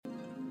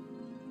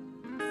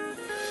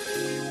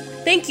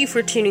Thank you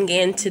for tuning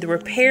in to the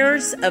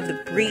Repairs of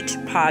the Breach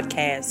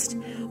podcast.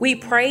 We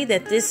pray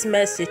that this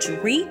message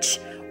reach,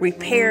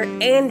 repair,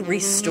 and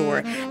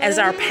restore as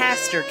our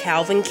pastor,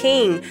 Calvin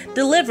King,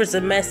 delivers a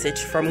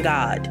message from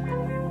God.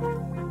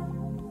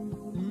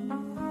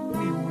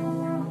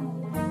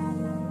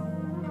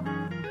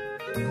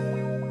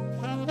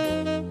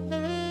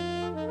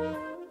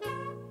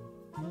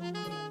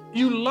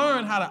 You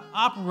learn how to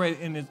operate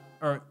in this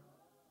earth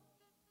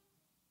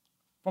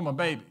from a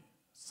baby.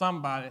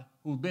 Somebody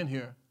who's been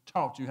here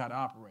taught you how to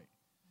operate.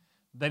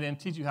 They didn't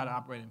teach you how to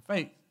operate in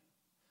faith.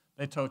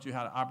 They taught you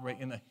how to operate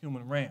in the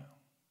human realm.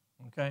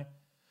 Okay?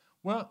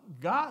 Well,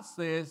 God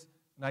says,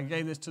 and I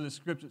gave this to the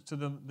scriptures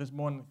this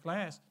morning in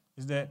class,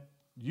 is that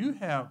you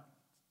have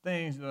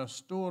things that are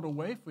stored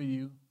away for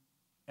you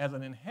as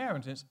an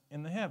inheritance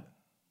in the heaven.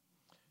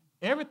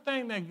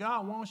 Everything that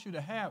God wants you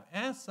to have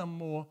and some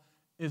more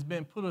has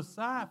been put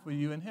aside for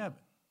you in heaven.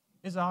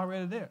 It's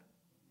already there.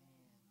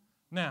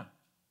 Now,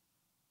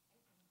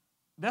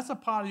 that's a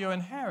part of your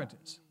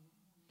inheritance.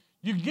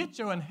 You get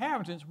your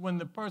inheritance when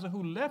the person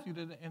who left you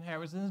the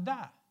inheritance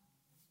died.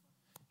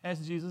 As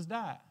Jesus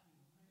died.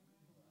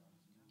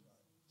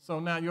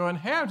 So now your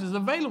inheritance is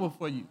available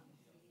for you.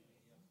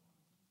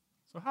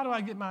 So how do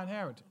I get my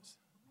inheritance?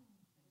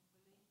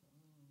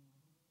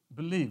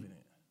 Believe in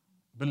it.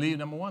 Believe,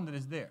 number one, that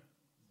it's there.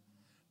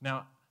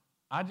 Now,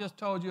 I just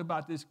told you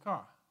about this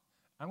car.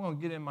 I'm going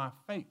to get in my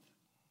faith.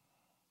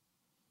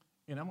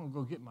 And I'm going to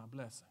go get my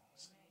blessings.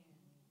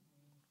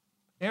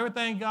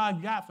 Everything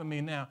God got for me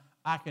now,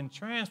 I can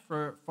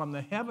transfer from the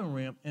heaven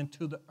realm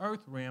into the earth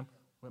realm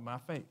with my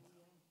faith.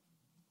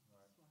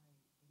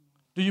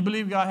 Do you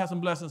believe God has some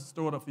blessings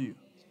stored up for you?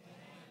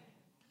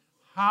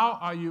 How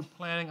are you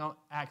planning on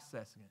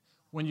accessing it?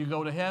 When you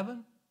go to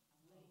heaven?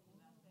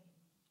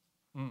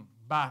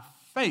 By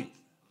faith,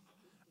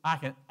 I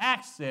can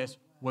access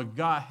what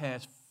God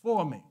has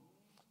for me.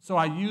 So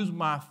I use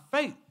my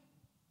faith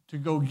to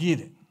go get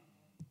it.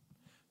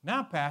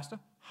 Now, Pastor,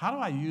 how do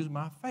I use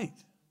my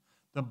faith?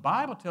 The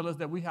Bible tells us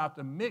that we have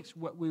to mix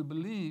what we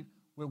believe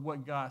with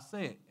what God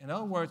said. In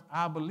other words,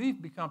 our belief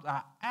becomes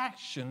our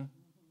action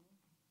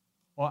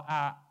or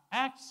our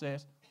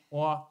access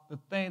or the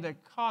thing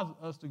that causes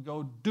us to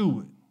go do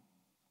it.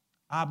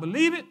 I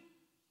believe it,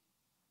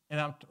 and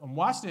I'm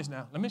watch this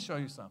now. Let me show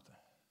you something.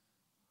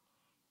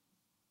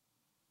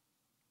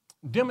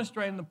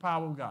 Demonstrating the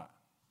power of God.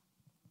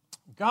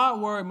 God's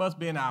word must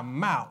be in our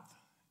mouth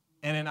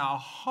and in our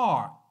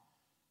heart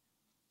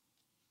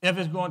if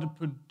it's going to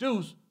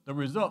produce the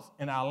results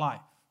in our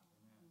life.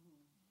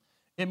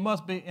 It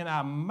must be in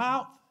our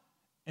mouth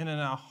and in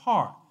our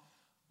heart.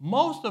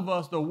 Most of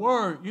us, the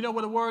word, you know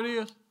what the word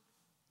is?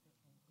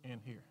 In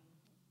here.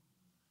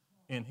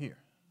 In here.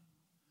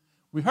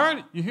 We heard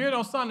it. You hear it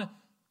on Sunday.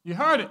 You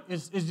heard it.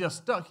 It's just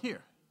stuck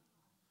here.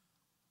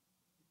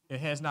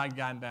 It has not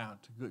gotten down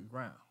to good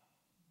ground.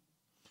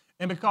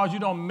 And because you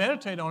don't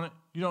meditate on it,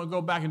 you don't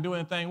go back and do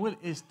anything with it,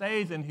 it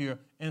stays in here.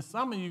 And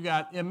some of you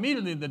guys,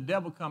 immediately the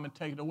devil come and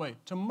take it away.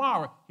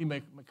 Tomorrow, he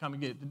may come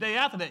and get it. The day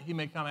after that, he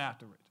may come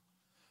after it.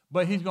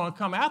 But he's going to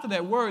come after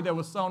that word that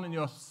was sown in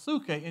your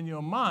suke, in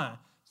your mind,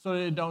 so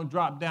that it don't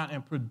drop down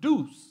and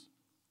produce.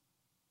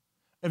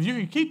 If you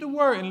can keep the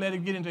word and let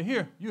it get into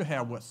here, you'll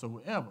have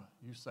whatsoever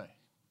you say.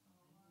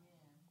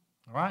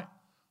 All right?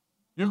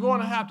 You're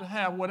going to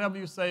have whatever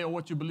you say or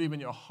what you believe in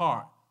your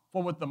heart.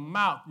 For with the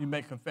mouth you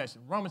make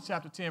confession. Romans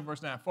chapter 10,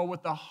 verse 9. For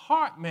with the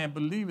heart man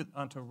believeth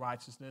unto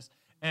righteousness.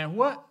 And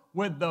what?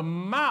 With the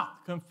mouth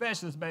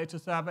confession is made to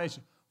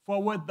salvation.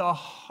 For with the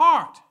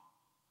heart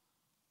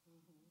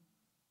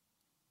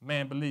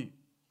man believe.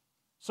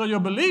 So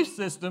your belief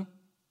system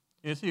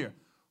is here.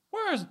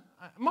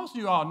 Most of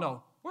you all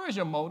know, where is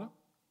your motor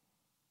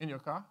in your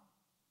car?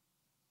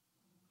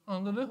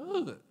 Under the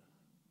hood.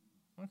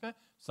 Okay?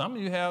 Some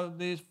of you have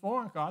these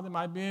foreign cars that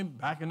might be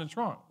back in the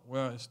trunk.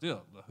 Well, it's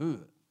still the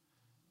hood.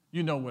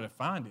 You know where to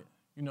find it.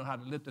 You know how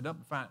to lift it up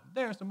and find it.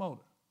 There's the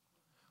motor.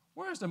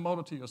 Where's the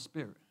motor to your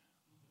spirit?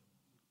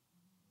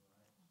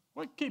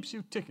 What keeps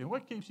you ticking?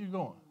 What keeps you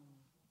going?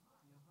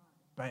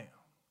 Bam.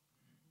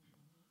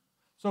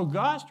 So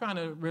God's trying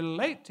to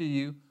relate to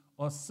you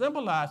or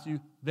symbolize to you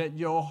that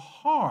your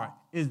heart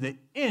is the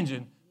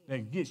engine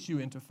that gets you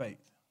into faith.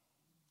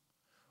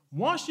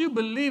 Once you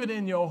believe it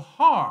in your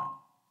heart,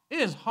 it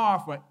is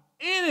hard for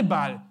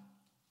anybody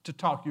to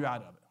talk you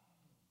out of it.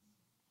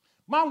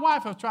 My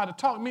wife has tried to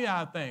talk me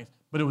out of things,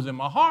 but it was in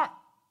my heart.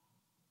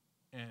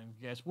 And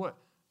guess what?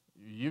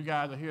 You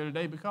guys are here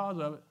today because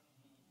of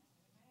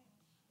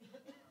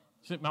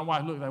it. My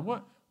wife looked like,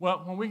 what?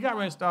 Well, when we got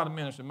ready to start a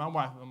ministry, my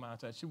wife and I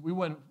said,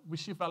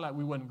 she felt like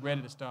we wasn't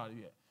ready to start it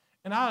yet.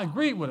 And I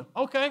agreed with her.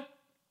 Okay.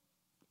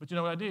 But you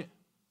know what I did?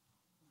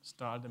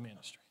 Started the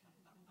ministry.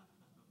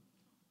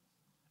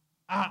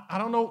 I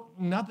don't know,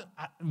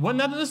 wasn't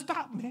nothing to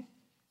stop me.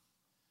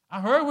 I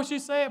heard what she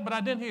said, but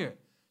I didn't hear it.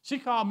 She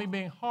called me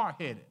being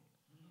hard-headed.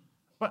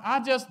 But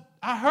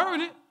I heard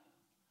it,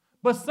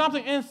 but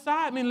something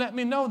inside me let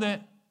me know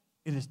that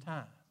it is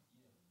time.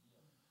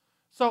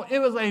 So it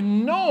was a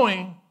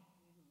knowing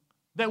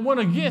that went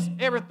against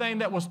everything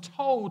that was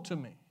told to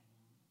me.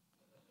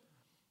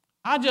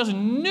 I just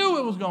knew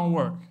it was going to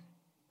work.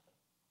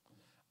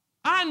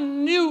 I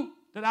knew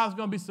that I was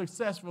going to be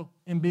successful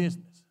in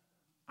business.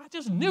 I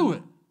just knew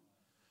it.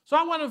 So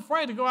I wasn't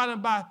afraid to go out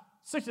and buy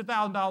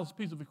 $60,000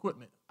 piece of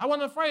equipment. I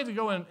wasn't afraid to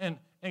go and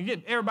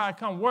get everybody to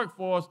come work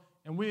for us,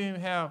 and we didn't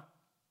even have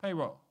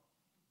payroll.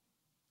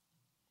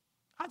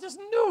 I just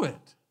knew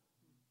it.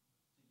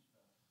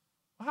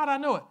 How did I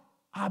know it?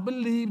 I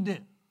believed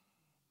it.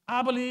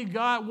 I believed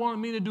God wanted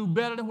me to do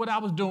better than what I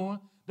was doing,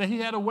 that he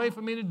had a way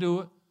for me to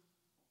do it.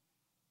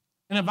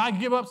 And if I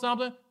give up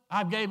something,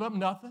 I gave up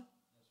nothing.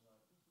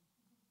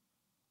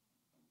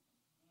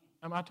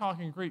 Am I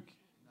talking Greek?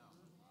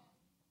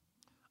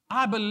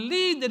 I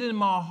believed it in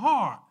my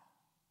heart.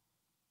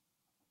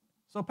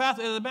 So,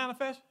 Pastor, is it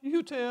manifest?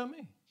 You tell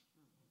me.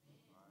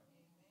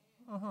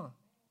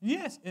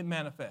 Yes, it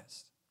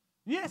manifests.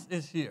 Yes,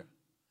 it's here.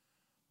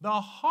 The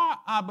heart,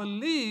 I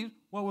believed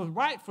what was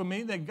right for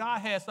me, that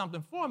God had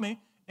something for me,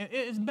 and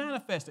it is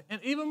manifested.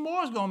 And even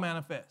more is going to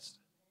manifest.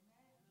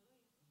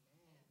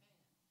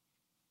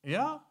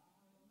 Yeah,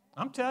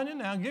 I'm telling you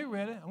now, get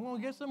ready. I'm going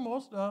to get some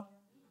more stuff.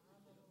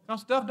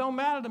 Because stuff don't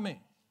matter to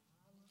me.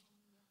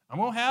 I'm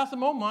going to have some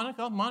more money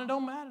because money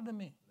don't matter to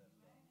me.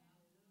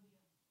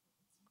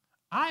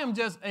 I am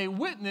just a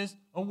witness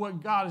of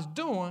what God is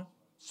doing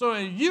so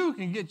that you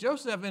can get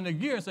yourself in the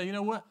gear and say, you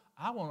know what?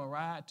 I want to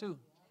ride too.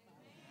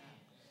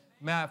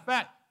 Matter of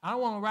fact, I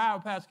don't want to ride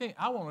with Pastor King.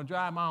 I want to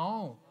drive my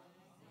own.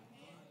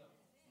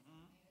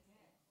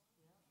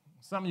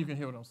 Some of you can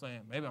hear what I'm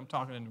saying. Maybe I'm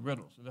talking in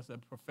riddles. That's a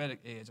prophetic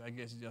edge. I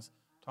guess you're just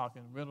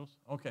talking riddles.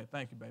 Okay,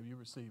 thank you, baby. You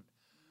received it.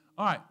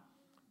 All right.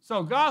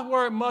 So God's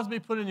word must be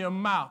put in your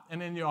mouth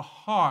and in your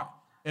heart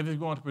if it's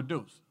going to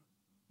produce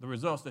the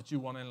results that you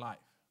want in life.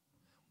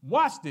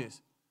 Watch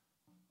this.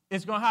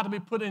 It's going to have to be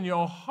put in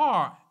your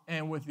heart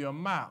and with your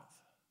mouth,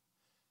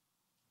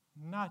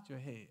 not your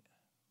head.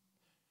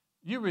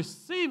 You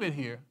receive it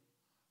here,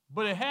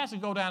 but it has to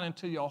go down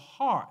into your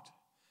heart.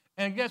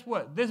 And guess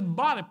what? This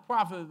body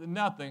profits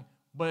nothing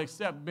but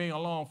except being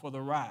along for the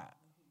ride.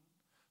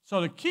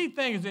 So the key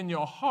thing is in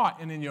your heart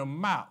and in your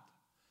mouth.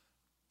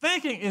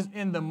 Thinking is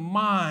in the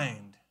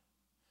mind.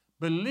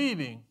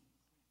 Believing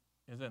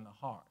is in the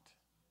heart.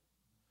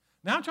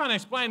 Now, I'm trying to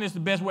explain this the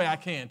best way I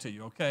can to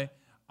you, okay?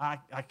 I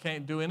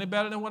can't do any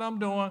better than what I'm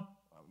doing.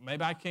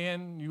 Maybe I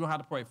can. You're going to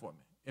have to pray for me.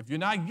 If you're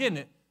not getting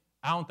it,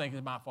 I don't think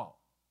it's my fault.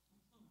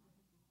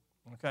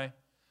 Okay?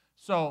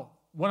 So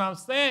what I'm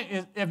saying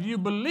is if you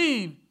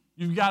believe,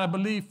 you've got to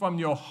believe from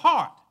your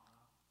heart,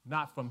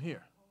 not from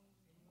here.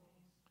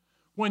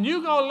 When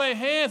you go lay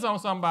hands on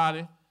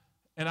somebody,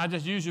 and I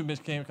just use you, Miss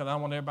King, because I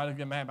don't want everybody to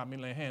get mad about me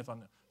laying hands on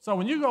them. So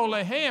when you go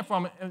lay hands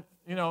from it, and,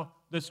 you know,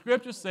 the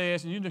scripture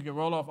says, and you can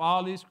roll off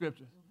all these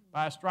scriptures,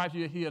 by a stripe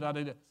you're healed.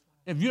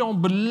 If you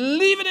don't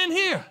believe it in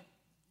here,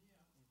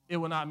 it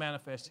will not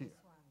manifest here.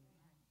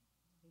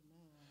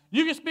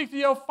 You can speak to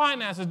your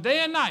finances day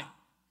and night,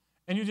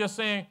 and you're just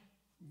saying,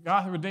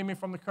 God has redeemed me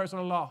from the curse of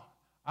the law.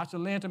 I shall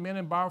lend to men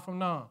and borrow from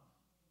none.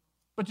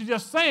 But you're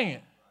just saying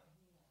it.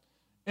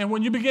 And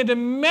when you begin to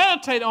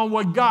meditate on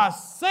what God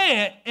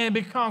said and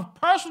it becomes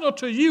personal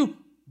to you,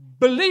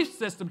 belief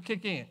system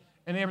kick in.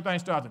 And everything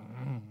starts to,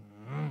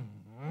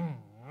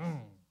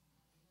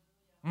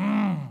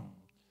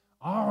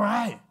 all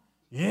right,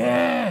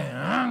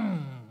 yeah.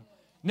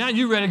 Now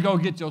you're ready to go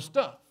get your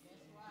stuff.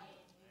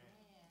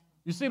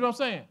 You see what I'm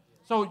saying?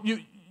 So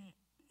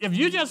if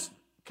you just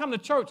come to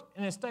church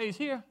and it stays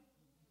here,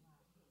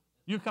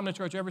 you come to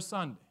church every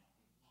Sunday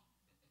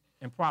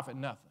and profit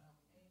nothing.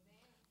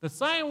 The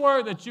same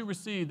word that you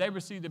received, they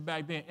received it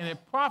back then, and it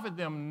profited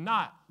them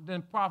not,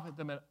 didn't profit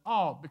them at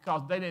all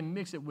because they didn't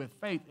mix it with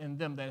faith in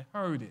them that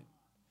heard it.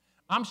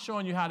 I'm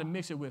showing you how to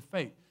mix it with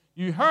faith.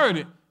 You heard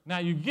it, now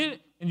you get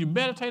it, and you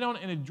meditate on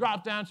it, and it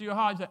drops down to your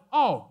heart. You say,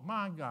 oh,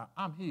 my God,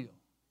 I'm healed.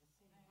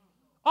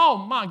 Oh,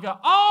 my God,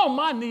 all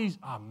my needs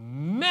are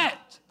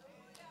met.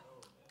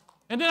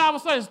 And then all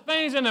of a sudden,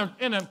 things in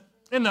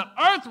the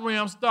earth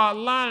realm start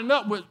lining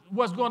up with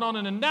what's going on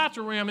in the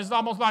natural realm. It's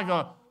almost like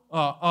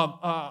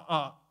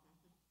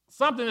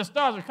something that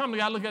starts to come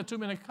together. I look at too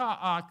many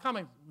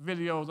comic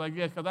videos, I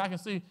guess, because I can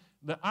see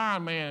the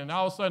Iron Man, and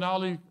all of a sudden, all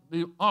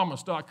the armor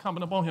start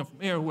coming up on him from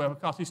everywhere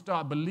because he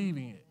started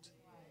believing it.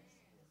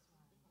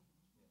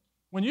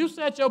 When you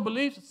set your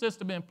belief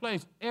system in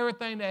place,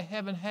 everything that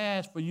heaven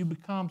has for you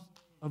becomes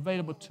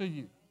available to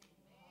you.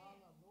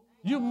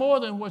 You're more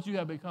than what you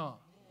have become.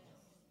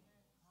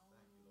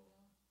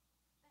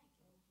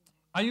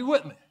 Are you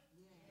with me?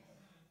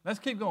 Let's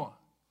keep going.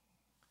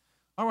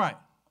 All right.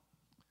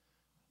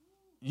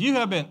 You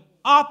have been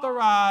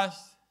authorized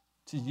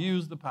to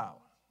use the power.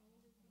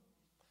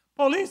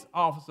 Police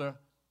officers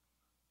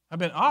have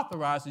been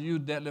authorized to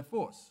use deadly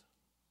force.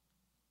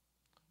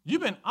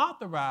 You've been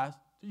authorized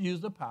to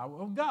use the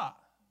power of God.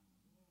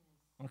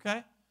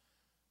 Okay?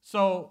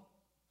 So,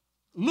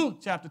 Luke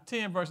chapter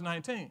 10, verse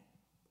 19.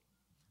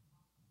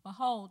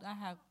 Behold,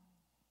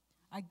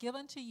 I give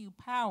unto you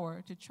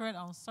power to tread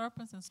on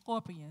serpents and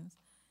scorpions,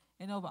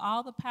 and over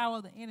all the power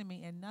of the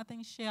enemy, and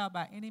nothing shall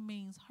by any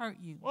means hurt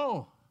you.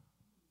 Whoa.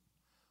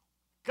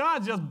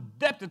 God just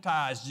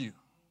deputized you,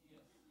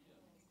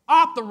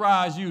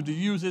 authorized you to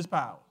use his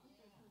power.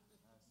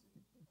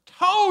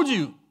 Told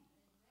you,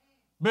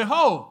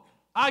 behold,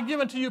 I've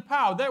given to you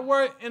power. That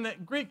word in the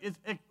Greek is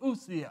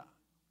exousia.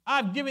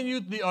 I've given you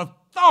the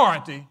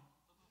authority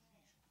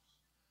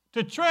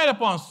to tread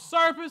upon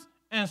serpents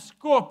and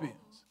scorpions,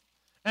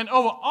 and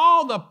over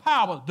all the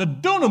power, the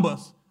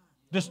dunamis,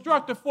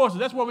 destructive forces.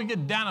 That's where we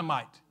get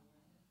dynamite.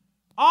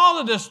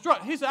 All the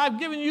he said, I've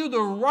given you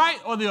the right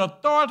or the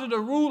authority to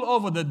rule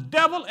over the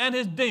devil and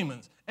his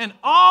demons and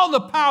all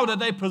the power that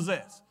they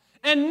possess.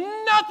 And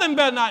nothing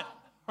better not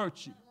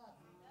hurt you.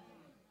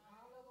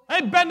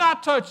 They better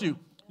not touch you.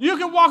 You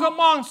can walk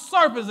among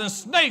serpents and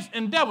snakes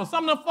and devils.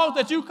 Some of them folks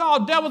that you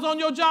call devils on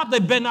your job, they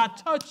better not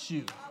touch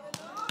you.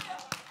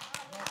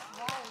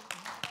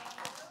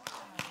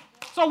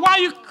 So why are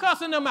you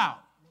cussing them out?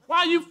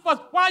 Why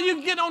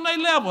you get on their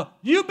level?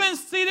 You've been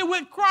seated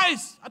with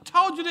Christ. I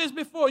told you this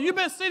before. You've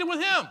been seated with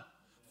him.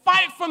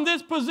 Fight from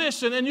this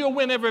position and you'll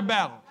win every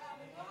battle.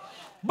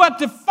 But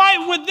to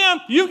fight with them,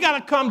 you got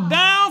to come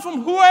down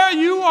from where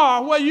you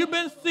are, where you've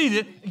been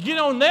seated, get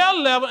on their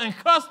level and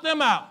cuss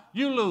them out.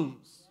 You lose.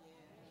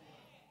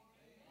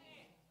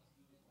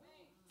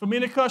 For me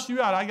to cuss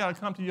you out, I got to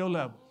come to your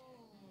level.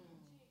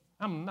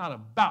 I'm not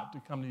about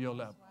to come to your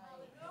level.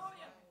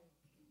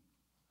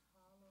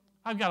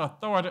 I've got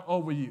authority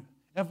over you.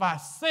 If I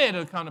say it,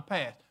 it'll come to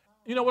pass.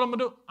 You know what I'm going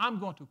to do? I'm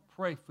going to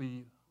pray for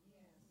you.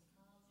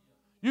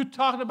 You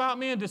talking about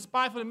me and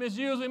despitefully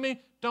misusing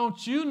me?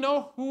 Don't you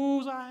know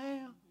whose I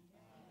am?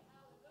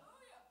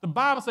 The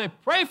Bible says,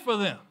 pray for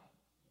them.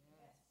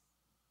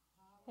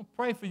 I'll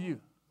pray for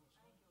you.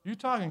 You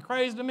talking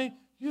crazy to me?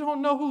 You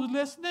don't know who's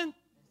listening?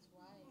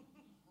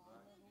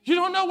 You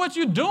don't know what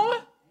you're doing?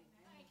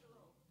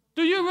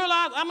 Do you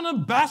realize I'm an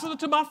ambassador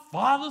to my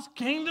Father's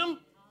kingdom?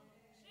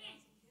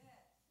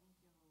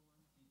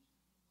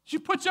 You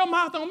put your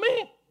mouth on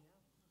me?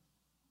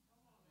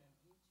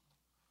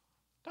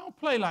 Don't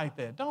play like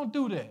that. Don't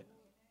do that.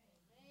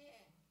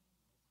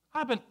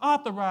 I've been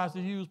authorized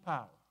to use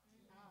power.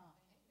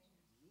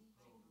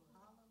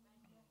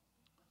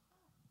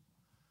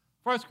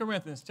 1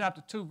 Corinthians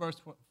chapter 2,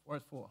 verse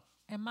 4.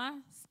 And my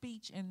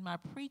speech and my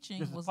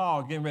preaching This is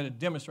Paul getting ready to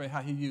demonstrate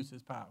how he used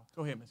his power.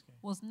 Go ahead, Ms. Kay.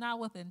 Was not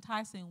with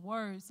enticing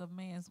words of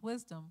man's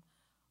wisdom,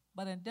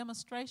 but in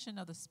demonstration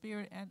of the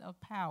Spirit and of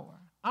power.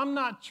 I'm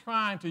not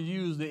trying to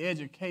use the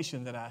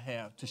education that I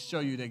have to show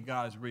you that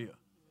God is real.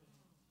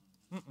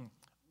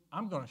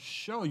 I'm going to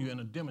show you in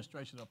a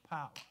demonstration of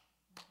power.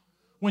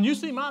 When you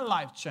see my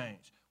life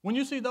change, when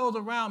you see those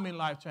around me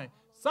life change,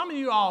 some of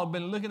you all have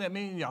been looking at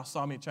me and y'all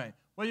saw me change.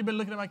 Well, you've been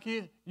looking at my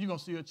kids, you're going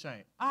to see a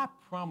change. I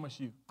promise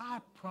you. I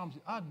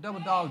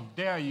double dog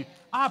dare you.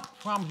 I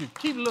promise you.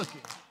 Keep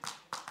looking.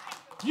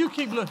 You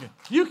keep looking.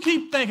 You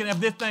keep thinking if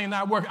this thing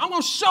not working. I'm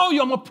going to show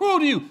you. I'm going to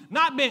prove to you.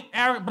 Not being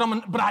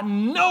arrogant, but I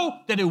know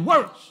that it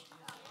works.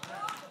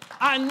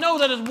 I know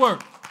that it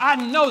works. I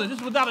know that. This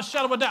is without a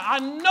shadow of a doubt. I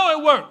know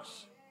it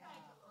works.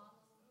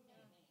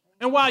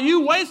 And while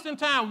you wasting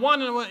time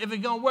wondering if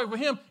it's going to work for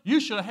him, you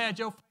should have had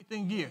your faith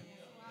in gear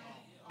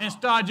and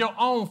started your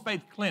own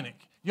faith clinic,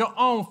 your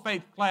own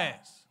faith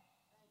class,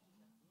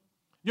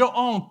 your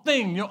own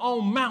thing, your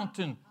own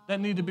mountain that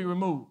need to be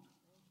removed.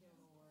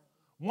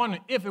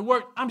 Wondering if it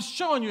worked. I'm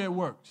showing you it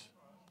works.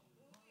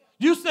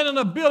 You sit in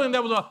a building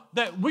that was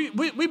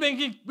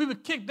we were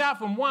kicked out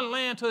from one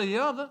land to the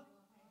other.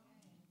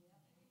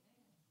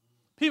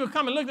 People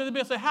come and look at the building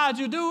and say, how'd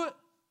you do it?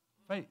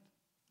 Faith.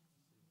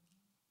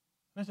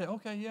 They say,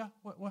 okay, yeah,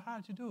 well,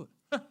 how'd you do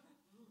it?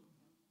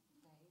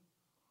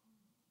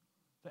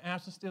 The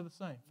answer's still the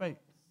same, faith.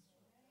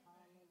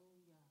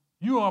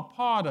 You are a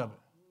part of it.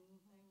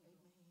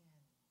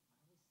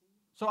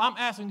 So I'm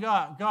asking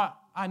God,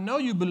 I know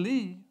you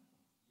believe.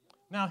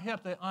 Now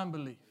help their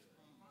unbelief.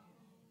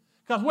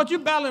 Because what you're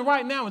battling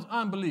right now is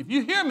unbelief.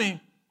 You hear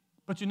me,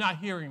 but you're not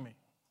hearing me.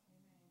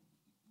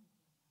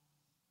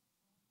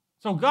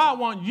 So God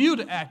wants you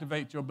to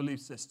activate your belief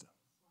system.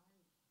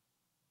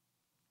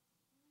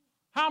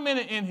 How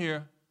many in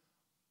here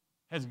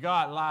has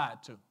God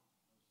lied to?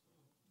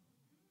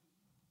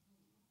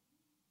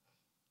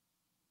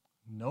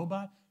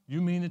 Nobody?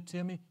 You mean to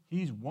tell me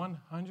he's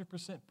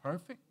 100%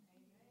 perfect?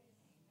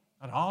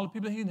 Out of all the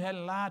people, he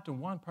hadn't lied to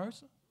one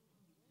person?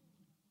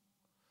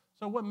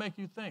 So what makes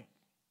you think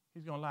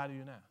he's going to lie to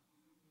you now?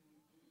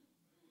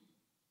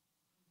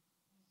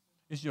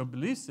 It's your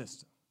belief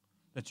system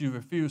that you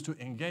refuse to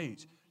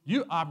engage.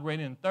 You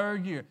operate in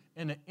third gear,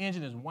 and the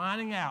engine is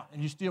winding out,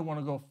 and you still want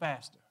to go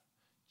faster.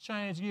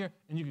 Change gear,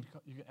 and you can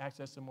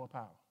access some more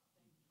power.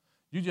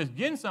 You're just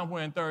getting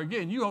somewhere in third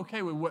gear, and you're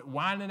okay with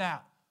winding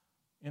out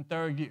in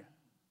third gear.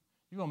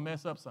 You're going to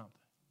mess up something.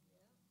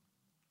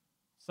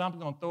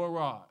 Something's going to throw a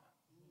rod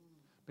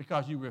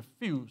because you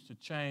refuse to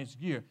change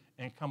gear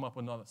and come up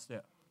another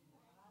step.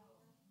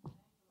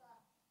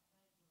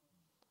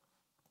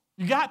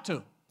 You got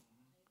to,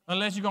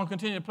 unless you're going to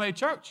continue to play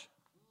church.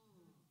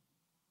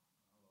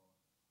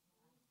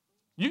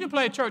 You can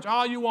play church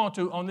all you want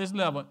to on this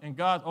level, and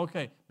God's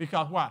okay.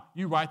 Because why?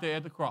 You right there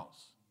at the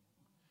cross.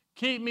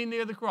 Keep me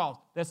near the cross.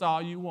 That's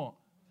all you want.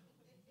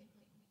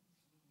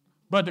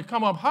 But to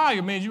come up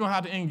higher means you're going to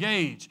have to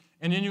engage,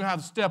 and then you have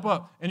to step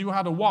up, and you're going to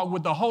have to walk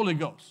with the Holy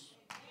Ghost.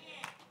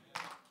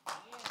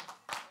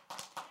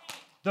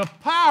 The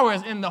power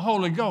is in the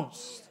Holy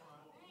Ghost.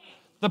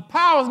 The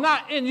power is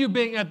not in you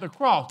being at the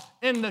cross.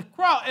 At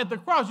the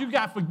cross, you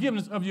got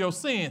forgiveness of your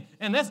sin,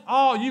 and that's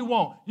all you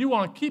want. You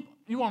want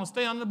to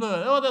stay under the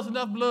blood. Oh, there's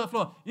enough blood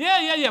flowing.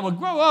 Yeah. Well,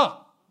 grow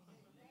up.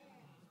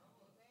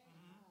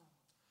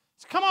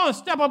 So come on and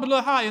step up a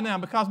little higher now,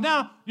 because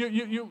now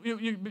you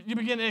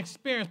begin to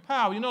experience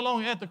power. You're no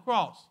longer at the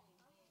cross.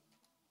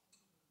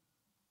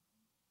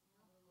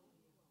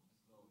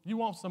 You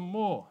want some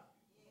more.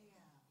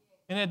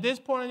 And at this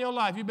point in your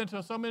life, you've been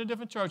to so many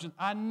different churches.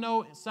 I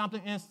know something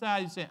inside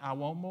you saying, I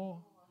want more.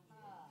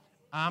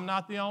 I'm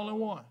not the only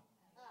one.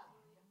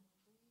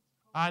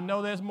 I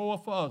know there's more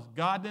for us.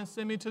 God didn't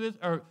send me to this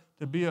earth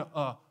to be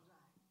a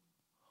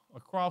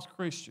cross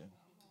Christian.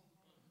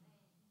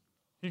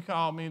 He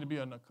called me to be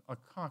a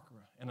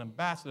conqueror, an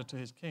ambassador to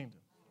his kingdom.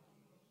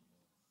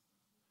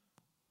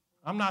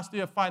 I'm not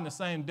still fighting the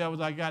same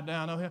devils I got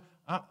down over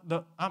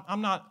here.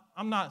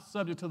 I'm not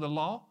subject to the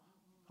law.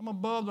 I'm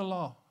above the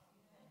law.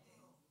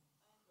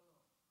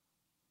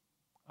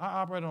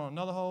 I operate on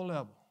another whole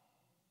level.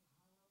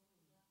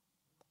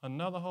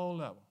 Another whole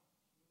level.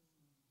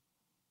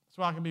 That's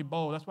why I can be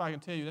bold. That's why I can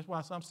tell you. That's why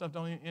some stuff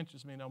don't even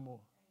interest me no more.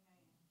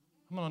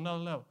 I'm on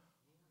another level.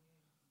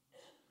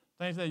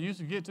 Things that used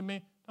to get to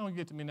me, don't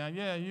get to me now.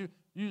 Yeah, you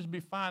used to be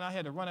fine. I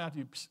had to run after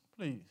you. Psst,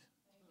 please.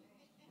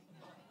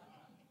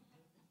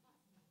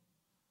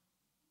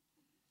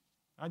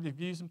 I just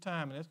give you some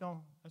time, and that's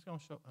gonna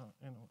show.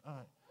 All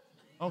right.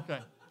 Okay.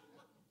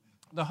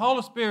 The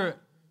Holy Spirit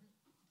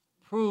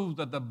proves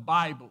that the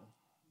Bible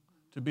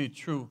to be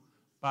true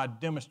by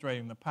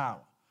demonstrating the power.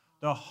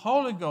 The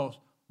Holy Ghost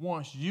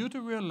wants you to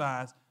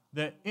realize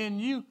that in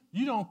you,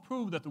 you don't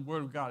prove that the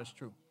Word of God is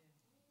true.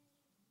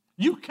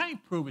 You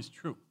can't prove it's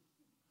true.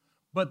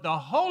 But the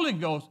Holy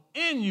Ghost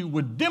in you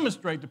would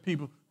demonstrate to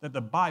people that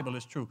the Bible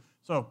is true.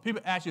 So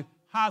people ask you,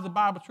 how's the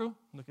Bible true?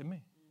 Look at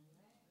me.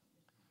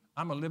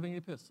 I'm a living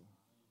epistle.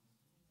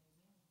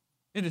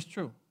 It is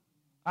true.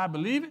 I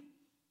believe it.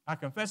 I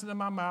confess it in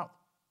my mouth.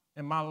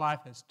 And my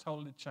life has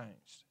totally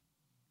changed.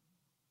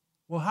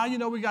 Well, how you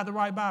know we got the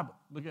right Bible?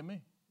 Look at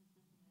me.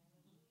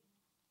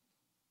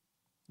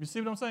 You see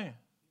what I'm saying?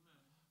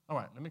 All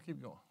right, let me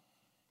keep going.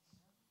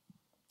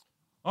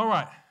 All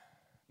right.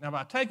 Now, if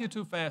I take you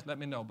too fast, let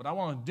me know. But I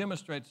want to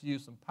demonstrate to you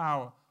some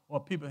power,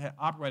 or people that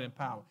operate in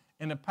power.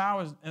 And the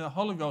power and the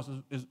Holy Ghost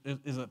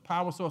is a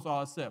power source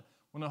all itself.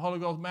 When the Holy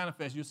Ghost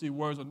manifests, you see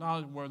words of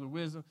knowledge, words of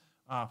wisdom,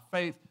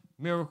 faith,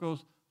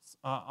 miracles,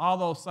 all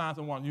those signs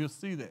and wonders. You'll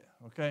see that,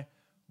 okay?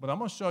 But I'm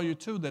going to show you,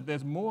 too, that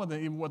there's more than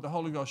even what the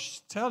Holy Ghost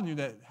is telling you,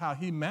 that how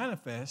he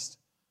manifests,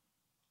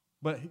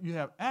 but you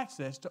have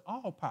access to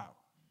all power.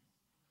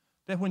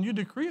 That when you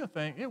decree a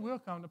thing, it will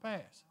come to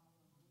pass.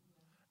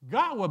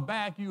 God will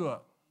back you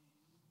up.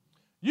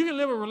 You can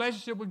live a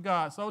relationship with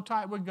God, so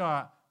tight with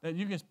God, that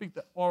you can speak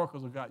the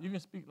oracles of God. You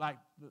can speak like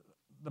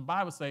the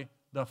Bible say,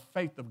 the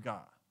faith of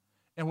God.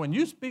 And when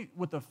you speak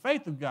with the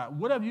faith of God,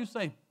 whatever you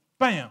say,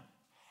 bam,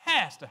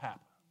 has to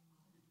happen.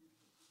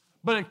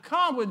 But it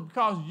comes with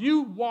because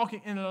you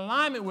walking in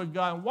alignment with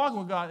God and walking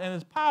with God, and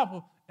it's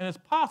powerful and it's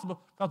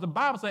possible because the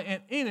Bible says,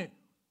 and in it,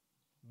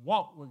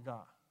 walk with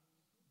God.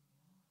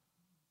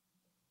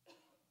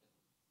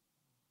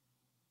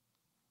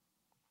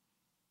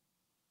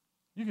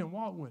 You can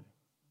walk with him.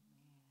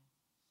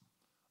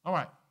 All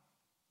right.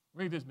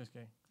 Read this, Miss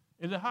King.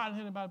 Is it hard to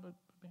hear anybody but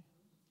me?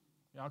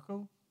 Y'all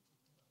cool?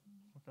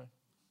 Okay.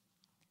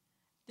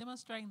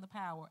 Demonstrating the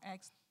power,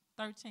 Acts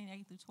 13,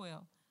 8 through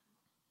 12.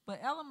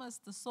 But Elymas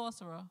the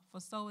sorcerer, for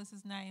so is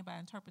his name by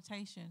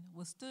interpretation,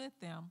 withstood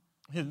them.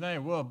 His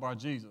name was Bar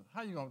Jesus.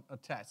 How you going to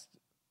attach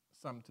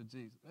something to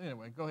Jesus?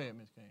 Anyway, go ahead,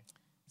 Miss King.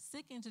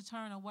 Seeking to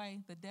turn away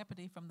the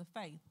deputy from the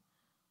faith.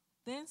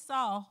 Then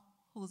Saul,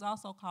 who was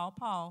also called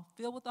Paul,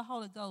 filled with the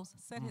Holy Ghost,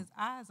 set his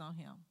eyes on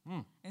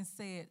him and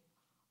said,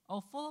 O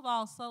full of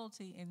all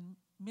subtlety and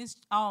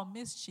all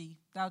mischief,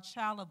 thou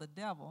child of the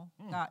devil,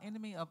 thou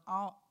enemy of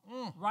all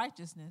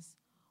righteousness,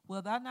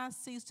 will thou not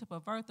cease to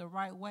pervert the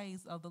right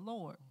ways of the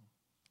Lord?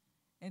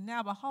 And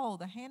now, behold,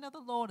 the hand of the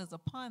Lord is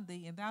upon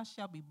thee, and thou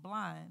shalt be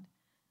blind,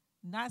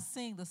 not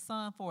seeing the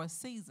sun for a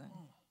season.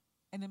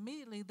 And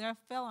immediately there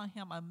fell on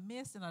him a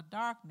mist and a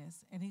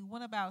darkness, and he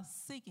went about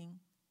seeking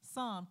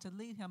some to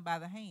lead him by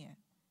the hand.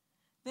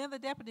 Then the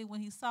deputy,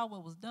 when he saw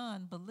what was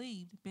done,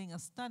 believed, being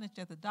astonished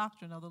at the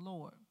doctrine of the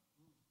Lord.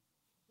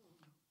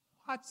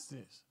 Watch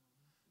this.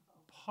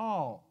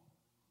 Paul,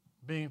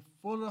 being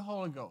full of the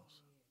Holy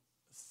Ghost,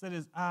 set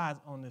his eyes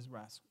on this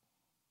rascal.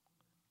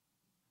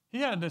 He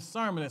had a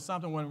discernment that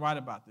something wasn't right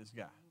about this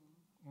guy.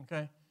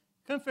 Okay?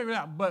 Couldn't figure it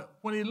out. But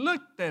when he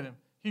looked at him,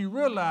 he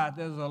realized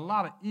there's a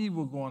lot of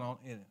evil going on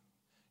in him.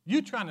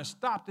 You're trying to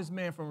stop this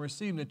man from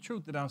receiving the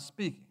truth that I'm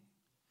speaking.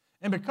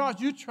 And because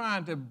you're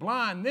trying to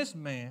blind this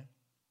man,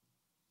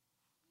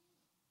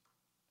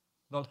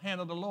 The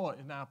hand of the Lord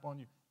is now upon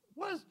you.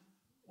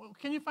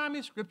 Can you find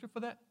me scripture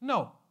for that?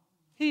 No.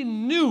 He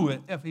knew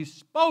it. If he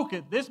spoke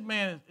it, this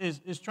man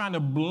is trying to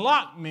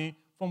block me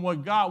from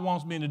what God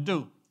wants me to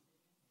do.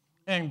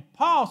 And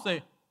Paul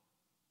said,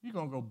 you're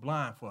going to go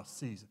blind for a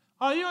season.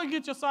 Oh, you're going to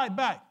get your sight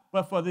back.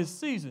 But for this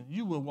season,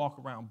 you will walk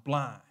around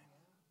blind.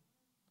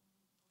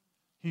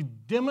 He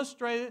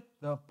demonstrated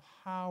the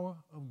power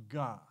of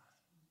God.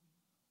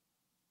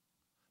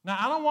 Now,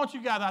 I don't want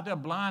you guys out there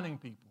blinding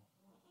people.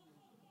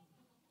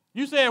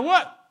 You said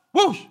what?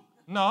 Whoosh.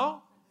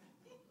 No.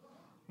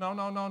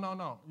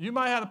 No. You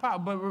might have the power,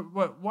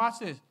 but watch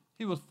this.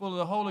 He was full of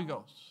the Holy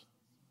Ghost.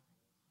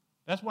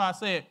 That's why I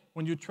said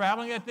when you're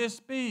traveling at this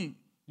speed,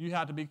 you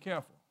have to be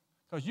careful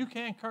because you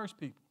can curse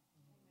people.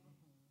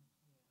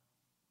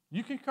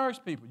 You can curse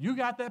people. You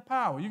got that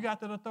power. You got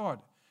that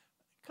authority.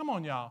 Come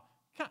on, y'all.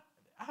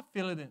 I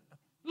feel it.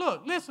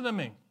 Look, listen to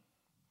me.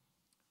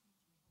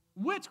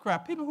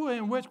 Witchcraft, people who are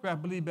in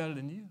witchcraft believe better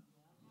than you.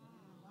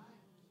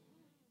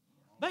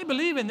 They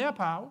believe in their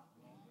power.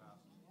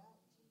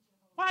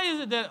 Why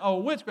is it that,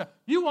 witchcraft,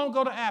 you won't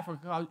go to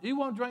Africa, you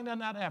won't drink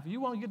nothing out of Africa, you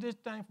won't get this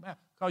thing from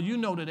Africa, because you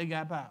know that they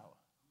got power.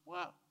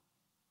 Well,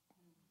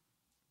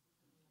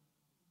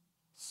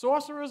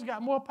 sorcerers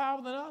got more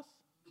power than us?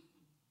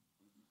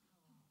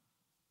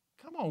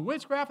 Come on,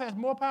 witchcraft has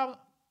more power.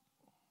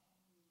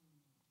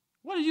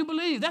 What do you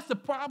believe? That's the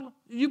problem.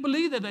 You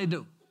believe that they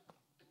do.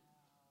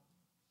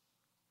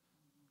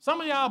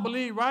 Some of y'all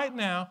believe right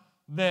now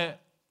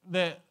that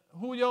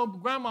who your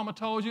grandmama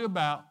told you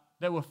about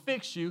that will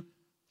fix you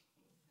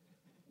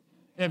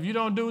if you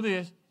don't do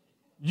this,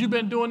 you've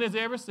been doing this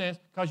ever since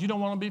because you don't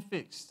want to be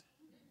fixed.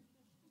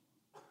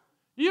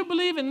 You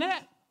believe in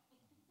that,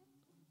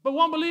 but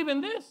won't believe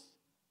in this.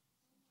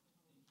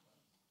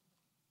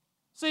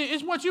 See,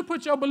 it's what you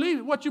put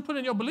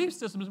in your belief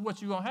system is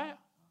what you're going to have.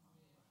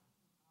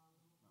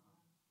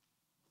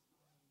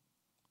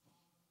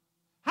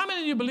 How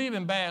many of you believe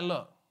in bad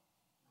luck?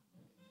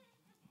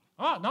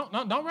 Oh,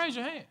 don't raise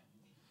your hand.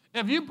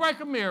 If you break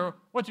a mirror,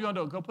 what you going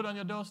to do? Go put it on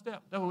your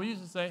doorstep? That's what we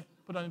used to say.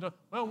 Put it on your door.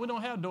 Well, we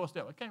don't have a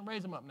doorstep. I can't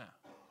raise them up now.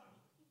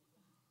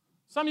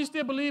 Some of you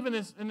still believe in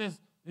this,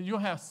 you'll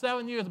have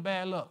 7 years of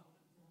bad luck.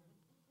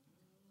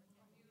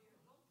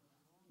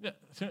 Yeah.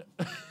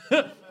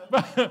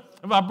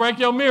 If I break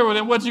your mirror,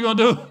 then what you going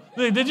to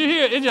do? Did you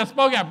hear it? It just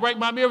spoke out. Break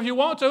my mirror if you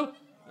want to.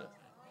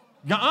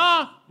 Yeah,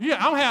 I'm going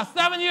to have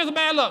 7 years of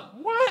bad luck.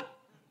 What?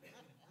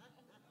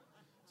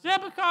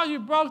 Just because you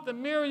broke the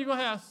mirror, you're going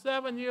to have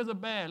 7 years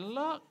of bad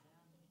luck?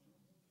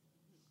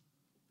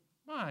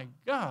 My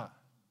God.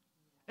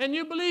 And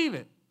you believe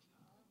it.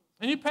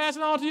 And you pass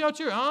it on to your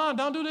children.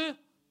 Don't do this.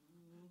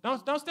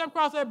 Don't step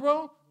across that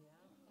broom.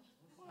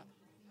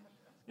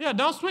 Yeah,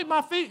 don't sweep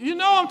my feet. You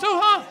know them too,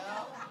 huh?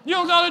 You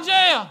don't go to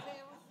jail.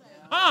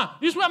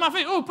 You sweep my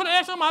feet. Ooh, put an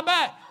X on my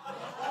back.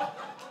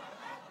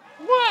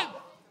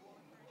 What?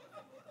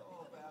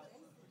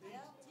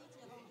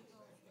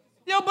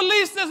 Your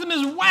belief system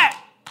is whack.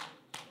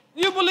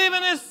 You believe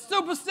in this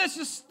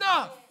superstitious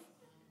stuff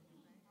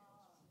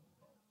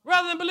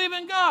rather than believe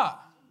in God.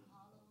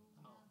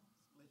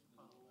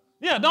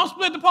 Yeah, don't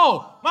split the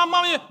pole. My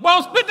mama,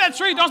 don't split that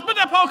tree. Don't split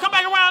that pole. Come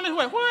back around this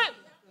way. What?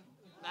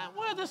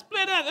 Where's the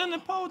split at in the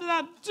pole that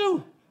I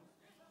do?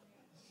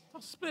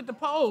 Don't split the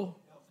pole.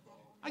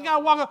 I got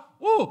to walk up.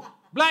 Ooh,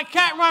 black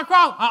cat run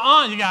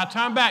across. You got to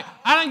turn back.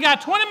 I done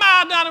got 20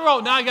 miles down the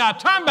road. Now I got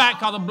to turn back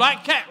because a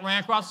black cat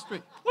ran across the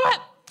street.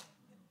 What?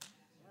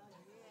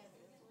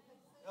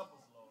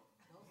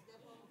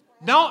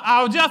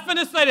 I was just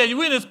finna say that.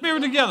 You in the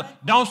spirit together.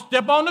 Don't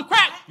step on the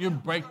crack. You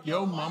break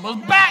your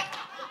mama's back.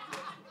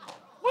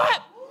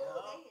 What?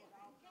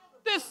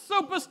 This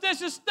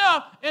superstitious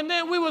stuff. And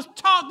then we was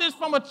taught this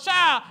from a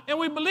child, and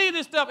we believe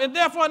this stuff, and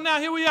therefore now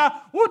here we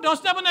are. Ooh, don't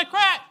step on that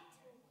crack.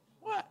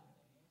 What?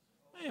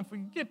 Man,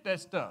 forget that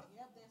stuff.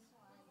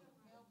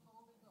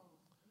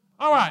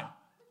 All right.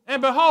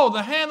 And behold,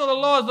 the hand of the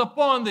Lord is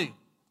upon thee,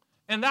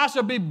 and thou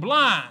shalt be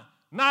blind,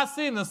 not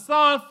seeing the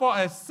sun for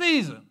a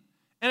season.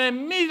 And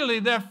immediately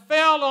there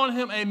fell on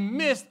him a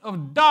mist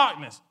of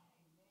darkness.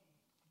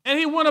 And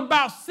he went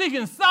about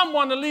seeking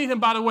someone to lead him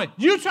by the way.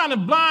 You're trying to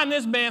blind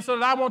this man so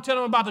that I won't tell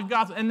him about the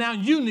gospel, and now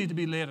you need to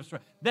be led astray.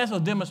 That's a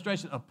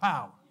demonstration of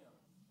power.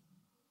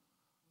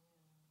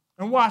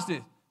 And watch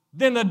this.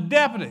 Then the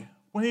deputy,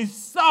 when he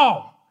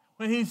saw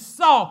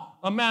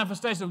a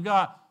manifestation of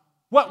God,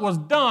 what was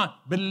done,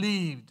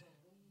 believed.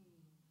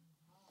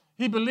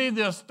 He believed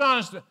the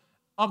astonishment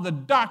of the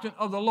doctrine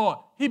of the Lord.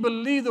 He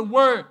believed the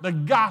word, the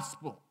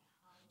gospel.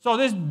 So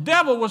this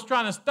devil was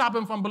trying to stop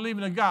him from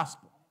believing the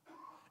gospel.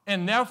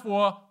 And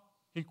therefore,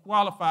 he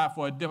qualified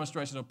for a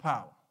demonstration of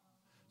power.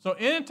 So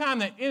anytime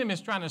the enemy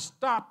is trying to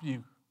stop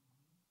you,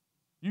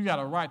 you got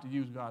a right to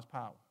use God's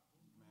power.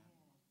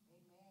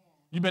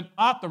 You've been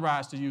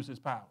authorized to use his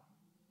power.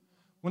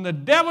 When the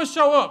devil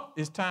show up,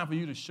 it's time for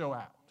you to show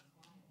out.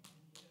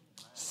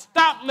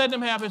 Stop letting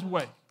him have his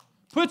way.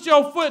 Put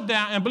your foot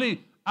down and believe.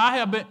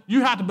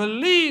 You have to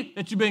believe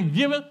that you've been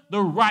given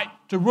the right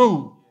to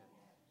rule.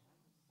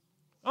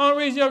 The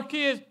only reason your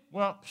kids,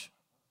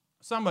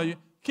 some of you,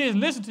 kids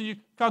listen to you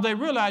because they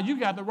realize you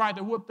got the right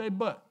to whoop their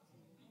butt.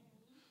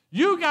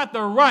 You got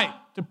the right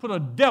to put a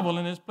devil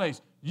in his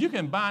place. You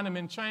can bind him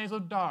in chains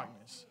of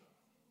darkness.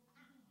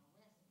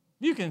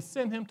 You can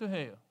send him to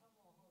hell.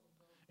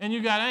 And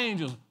you got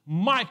angels,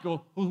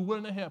 Michael, who's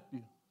willing to help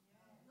you.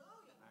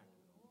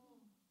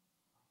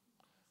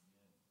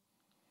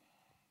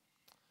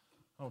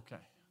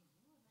 Okay.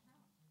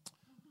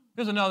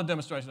 Here's another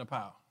demonstration of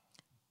power.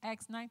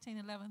 Acts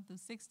 19:11 through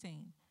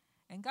 16.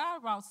 And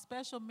God wrought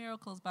special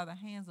miracles by the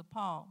hands of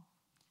Paul,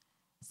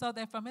 so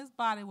that from his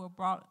body were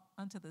brought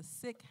unto the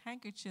sick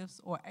handkerchiefs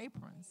or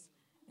aprons,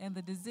 and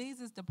the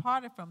diseases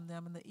departed from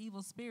them, and the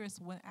evil spirits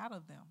went out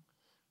of them.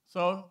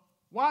 So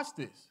watch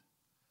this.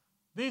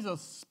 These are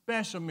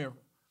special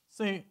miracles.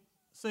 See,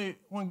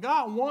 when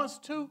God wants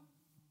to,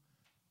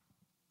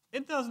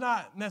 it does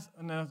not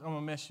necessarily, I'm going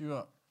to mess you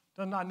up,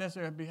 does not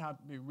necessarily have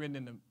to be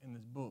written in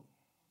this book.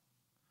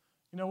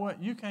 You know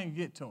what? You can't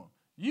get to them.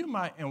 You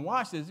might, and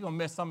watch this, it's going to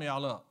mess some of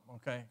y'all up,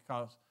 okay?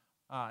 Because,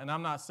 and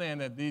I'm not saying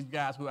that these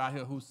guys who are out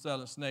here who's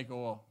selling snake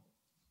oil,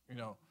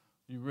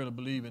 you really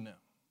believe in them.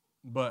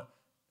 But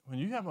when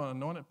you have an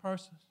anointed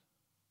person,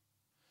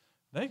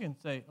 they can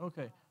say,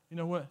 okay, you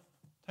know what?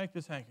 Take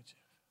this handkerchief.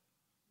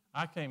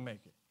 I can't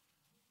make it.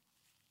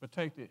 But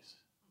take this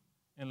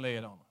and lay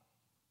it on them.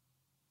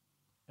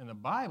 And the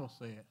Bible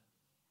said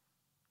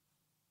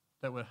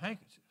that with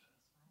handkerchiefs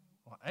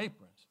or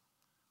aprons,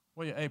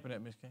 where your apron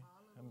at, Miss King?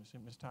 Let me see,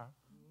 Miss Tyra.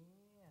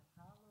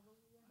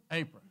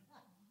 Apron.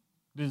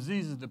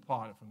 Diseases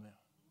departed from them.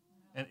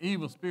 And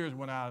evil spirits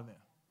went out of them.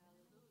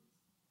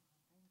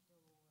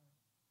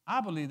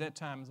 I believe that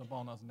time is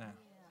upon us now.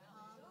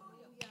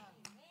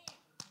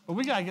 But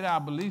we got to get our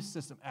belief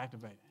system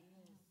activated.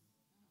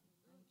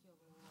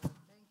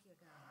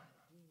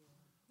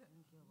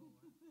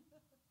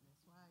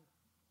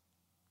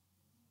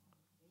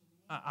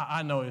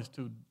 I know it's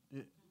too.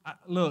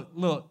 Look.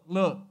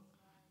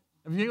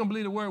 If you ain't going to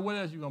believe the word, what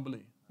else you going to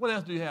believe? What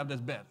else do you have that's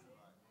better?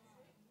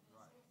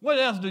 What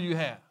else do you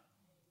have?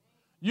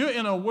 You're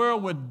in a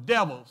world with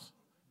devils,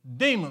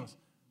 demons,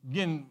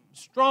 getting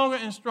stronger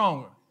and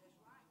stronger.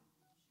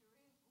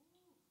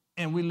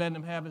 And we letting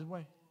him have his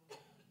way.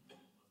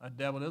 A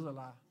devil is a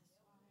lie.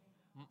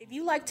 If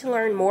you'd like to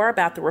learn more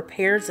about the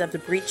Repairs of the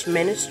Breach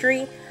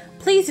ministry,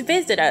 please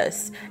visit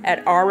us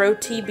at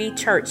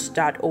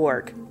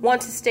rotbchurch.org.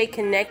 Want to stay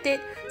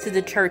connected to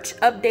the church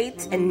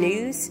updates and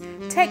news?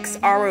 Text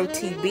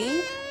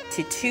ROTB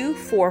to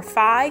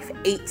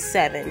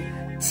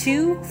 24587.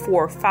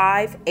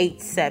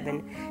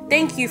 24587.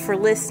 Thank you for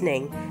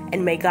listening,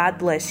 and may God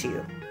bless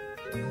you.